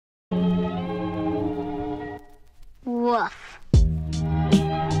Woof.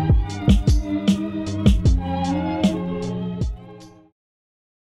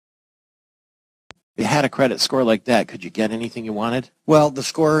 If you had a credit score like that, could you get anything you wanted? Well, the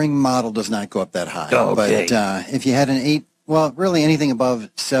scoring model does not go up that high. Okay. But if you had an 8, well, really anything above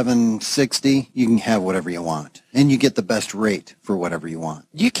 760, you can have whatever you want. And you get the best rate for whatever you want.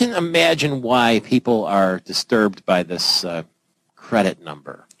 You can imagine why people are disturbed by this credit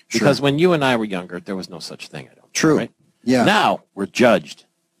number. Because when you and I were younger, there was no such thing. I don't True. know, right? Yeah. Now we're judged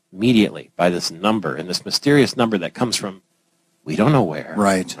immediately by this number, and this mysterious number that comes from we don't know where.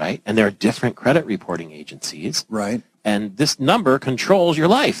 Right. Right? And there are different credit reporting agencies. Right. And this number controls your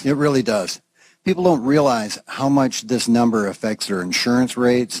life. It really does. People don't realize how much this number affects their insurance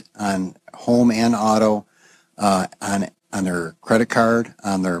rates on home and auto, on their credit card,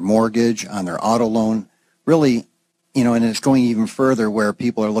 on their mortgage, on their auto loan. Really, you know, and it's going even further where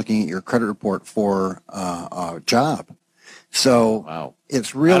people are looking at your credit report for a job. So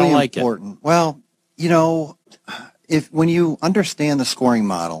it's really important. Well, you know, when you understand the scoring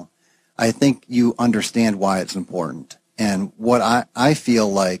model, I think you understand why it's important. And what I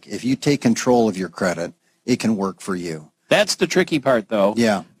feel like, if you take control of your credit, it can work for you. That's the tricky part, though.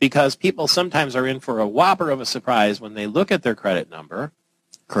 Yeah. Because people sometimes are in for a whopper of a surprise when they look at their credit number.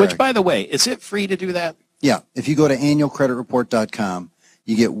 Correct. Which, by the way, is it free to do that? Yeah. If you go to annualcreditreport.com,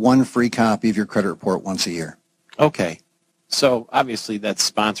 you get one free copy of your credit report once a year. Okay. So, obviously, that's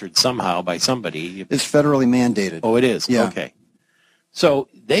sponsored somehow by somebody. It's federally mandated. Oh, it is? Yeah. Okay. So,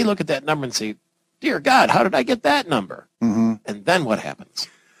 they look at that number and say, dear God, how did I get that number? Mm-hmm. And then what happens?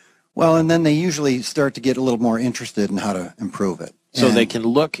 Well, and then they usually start to get a little more interested in how to improve it. So they can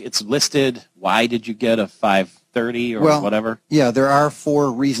look, it's listed, why did you get a 530 or whatever? Yeah, there are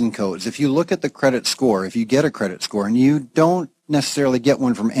 4 reason codes. If you look at the credit score, if you get a credit score, and you don't necessarily get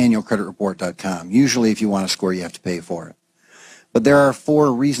one from annualcreditreport.com. Usually if you want a score, you have to pay for it. But there are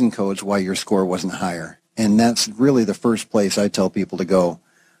 4 reason codes why your score wasn't higher. And that's really the first place I tell people to go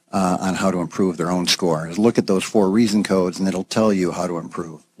on how to improve their own score, is look at those 4 reason codes, and it'll tell you how to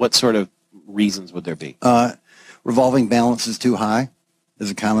improve. What sort of reasons would there be? Revolving balance is too high is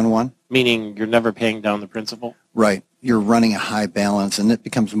a common one. Meaning you're never paying down the principal? Right. You're running a high balance, and it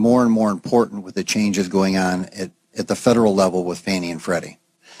becomes more and more important with the changes going on at the federal level with Fannie and Freddie.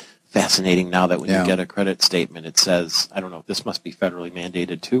 Fascinating now that when you get a credit statement, it says, I don't know, this must be federally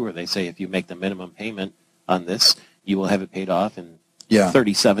mandated too, or they say if you make the minimum payment on this, you will have it paid off in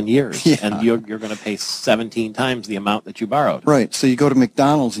 37 years, and you're going to pay 17 times the amount that you borrowed. Right. So you go to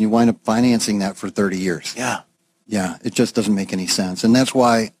McDonald's and you wind up financing that for 30 years. Yeah. Yeah, it just doesn't make any sense. And that's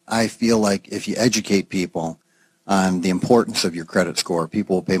why I feel like if you educate people on the importance of your credit score,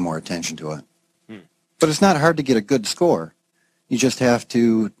 people will pay more attention to it. But it's not hard to get a good score. You just have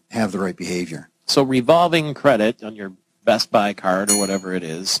to have the right behavior. So revolving credit on your Best Buy card or whatever it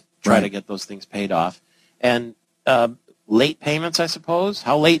is, try to get those things paid off. And late payments, I suppose?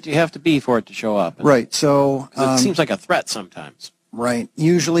 How late do you have to be for it to show up? Right. So it seems like a threat sometimes. Right.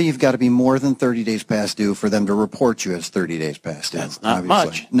 Usually you've got to be more than 30 days past due for them to report you as 30 days past due. That's not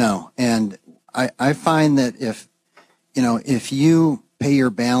much. No. And I find that if you pay your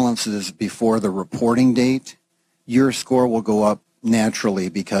balances before the reporting date, your score will go up naturally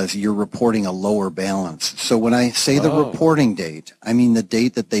because you're reporting a lower balance. So when I say the reporting date, I mean the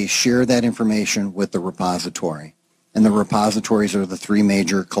date that they share that information with the repository. And the repositories are the 3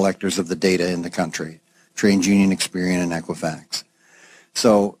 major collectors of the data in the country, TransUnion, Experian, and Equifax.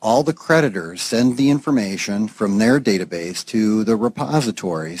 So all the creditors send the information from their database to the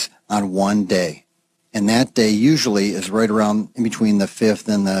repositories on one day. And that day usually is right around in between the 5th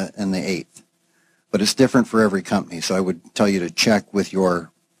and the 8th. But it's different for every company, so I would tell you to check with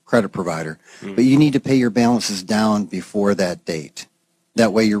your credit provider. But you need to pay your balances down before that date.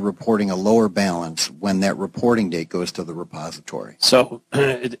 That way you're reporting a lower balance when that reporting date goes to the repository. So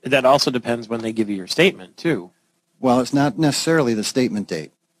that also depends when they give you your statement, too. Well, it's not necessarily the statement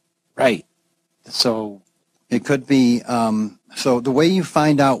date. Right. So it could be, so the way you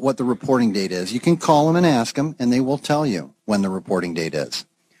find out what the reporting date is, you can call them and ask them, and they will tell you when the reporting date is.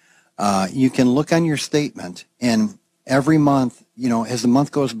 You can look on your statement, and every month, as the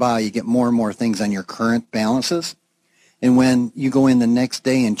month goes by, you get more and more things on your current balances. And when you go in the next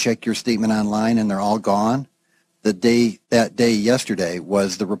day and check your statement online and they're all gone, that day yesterday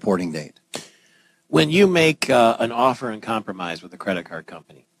was the reporting date. When you make an offer and compromise with a credit card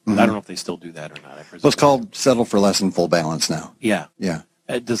company, I don't know if they still do that or not. I presume it's called settle for less than full balance now. Yeah. Yeah.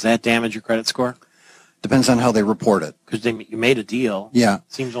 Does that damage your credit score? Depends on how they report it. Because you made a deal. Yeah.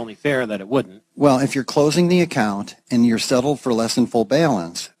 Seems only fair that it wouldn't. Well, if you're closing the account and you're settled for less than full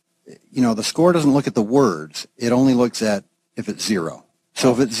balance, the score doesn't look at the words. It only looks at if it's zero.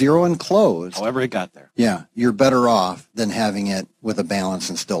 So if it's zero and closed, however it got there, yeah, you're better off than having it with a balance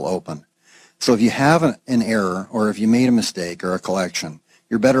and still open. So if you have an error or if you made a mistake or a collection,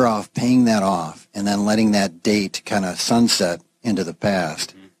 you're better off paying that off and then letting that date kind of sunset into the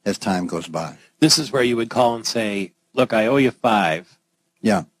past as time goes by. This is where you would call and say, look, I owe you $5.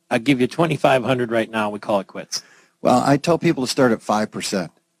 Yeah. I'll give you $2,500 right now. We call it quits. Well, I tell people to start at 5%,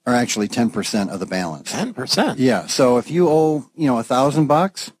 or actually 10% of the balance. 10%? Yeah. So if you owe,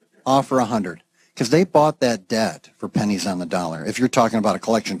 $1,000, offer $100, because they bought that debt for pennies on the dollar. If you're talking about a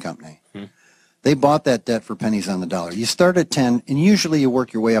collection company, they bought that debt for pennies on the dollar. You start at 10, and usually you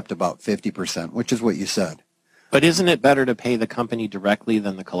work your way up to about 50%, which is what you said. But isn't it better to pay the company directly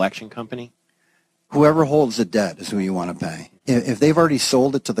than the collection company? Whoever holds the debt is who you want to pay. If they've already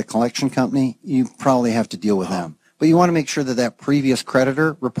sold it to the collection company, you probably have to deal with them. But you want to make sure that that previous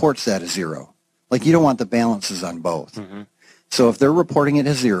creditor reports that as zero. Like, you don't want the balances on both. So if they're reporting it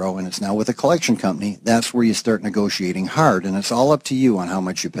as zero and it's now with a collection company, that's where you start negotiating hard, and it's all up to you on how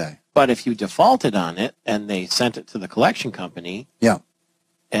much you pay. But if you defaulted on it and they sent it to the collection company, yeah,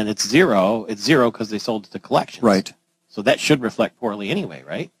 and it's zero because they sold it to collection. Right. So that should reflect poorly anyway,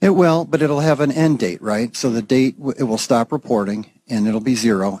 right? It will, but it'll have an end date, right? So the date, it will stop reporting, and it'll be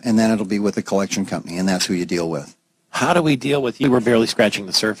zero, and then it'll be with the collection company, and that's who you deal with. How do we deal with you? We're barely scratching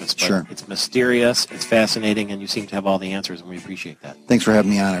the surface, but sure. It's mysterious, it's fascinating, and you seem to have all the answers, and we appreciate that. Thanks for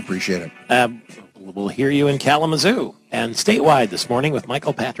having me on. I appreciate it. We'll hear you in Kalamazoo and statewide this morning with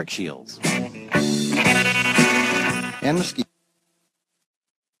Michael Patrick Shiels. And Mesquite.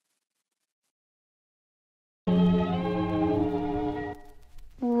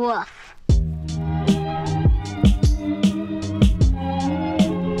 Woof.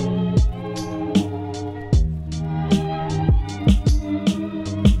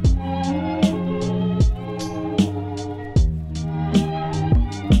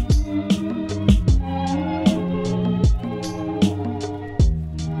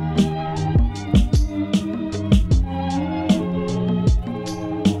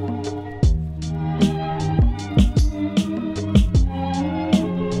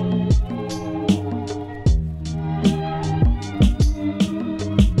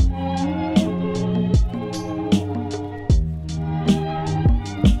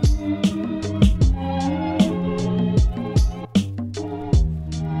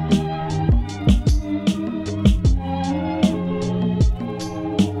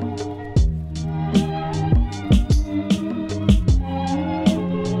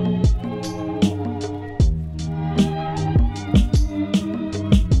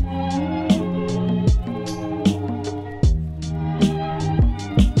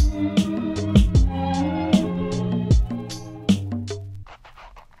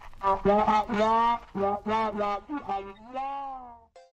 La la la la la la la la.